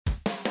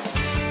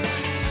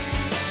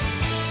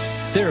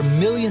There are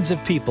millions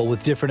of people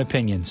with different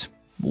opinions.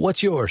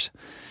 What's yours?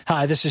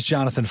 Hi, this is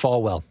Jonathan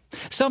Falwell.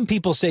 Some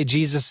people say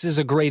Jesus is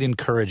a great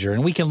encourager,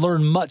 and we can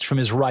learn much from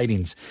his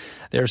writings.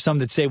 There are some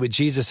that say with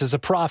Jesus is a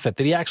prophet,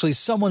 that he actually is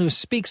someone who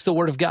speaks the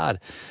word of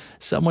God.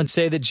 Some would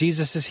say that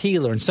Jesus is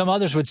healer, and some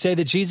others would say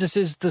that Jesus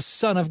is the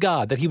Son of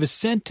God, that he was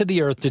sent to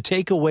the earth to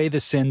take away the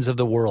sins of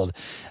the world,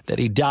 that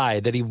he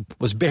died, that he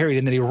was buried,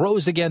 and that he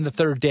rose again the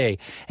third day,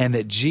 and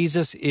that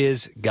Jesus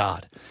is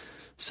God.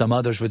 Some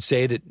others would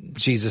say that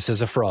Jesus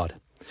is a fraud.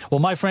 Well,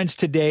 my friends,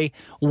 today,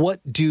 what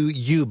do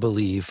you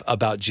believe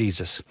about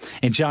Jesus?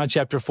 In John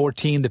chapter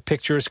 14, the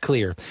picture is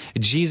clear.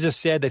 Jesus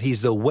said that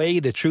he's the way,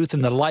 the truth,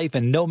 and the life,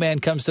 and no man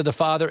comes to the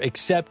Father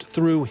except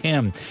through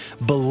him.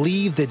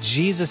 Believe that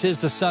Jesus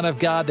is the Son of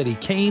God, that he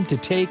came to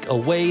take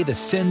away the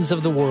sins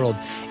of the world.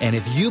 And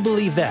if you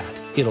believe that,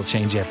 it'll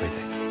change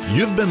everything.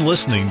 You've been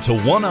listening to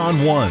One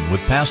on One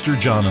with Pastor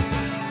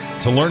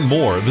Jonathan. To learn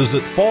more,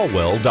 visit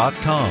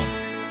falwell.com.